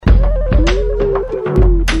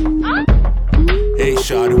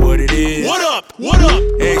shawty, what it is? What up? What up?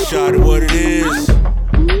 Hey, shawty, what it is?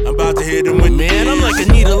 I'm about to hit them with Man, I'm like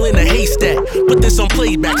a needle in a haystack. Put this on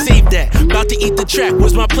playback, save that. About to eat the track,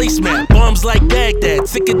 where's my placemat? Bombs like Baghdad,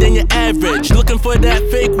 sicker than your average. Looking for that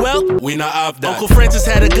fake wealth? We not off that. Uncle Francis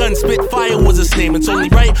had a gun, Spitfire was his name. It's only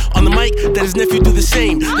right on the mic that his nephew do the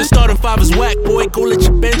same. Your starting five is whack, boy, go let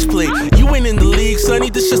your bench play. You ain't in the league, sonny,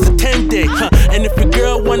 this just a 10-day. And if your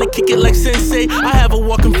girl wanna kick it like Sensei, I have her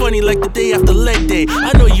walking funny like the day after leg day.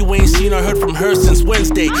 I know you ain't seen or heard from her since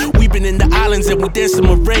Wednesday. We been in the islands and we dancing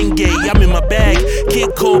merengue. I'm in my bag,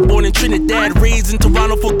 Kid Cole, born in Trinidad, raised in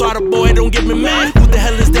Toronto, full throttle, boy, don't get me mad. Who the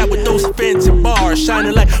hell is that with those fancy bars,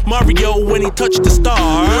 shining like Mario when he touched the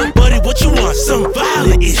star? Buddy, what you want? Some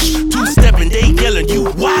violent-ish. Two-stepping, they yelling, you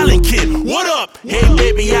wildin' kid. What up? Hey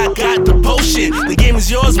baby, I got the potion. The game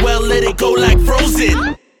is yours, well, let it go like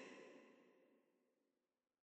Frozen.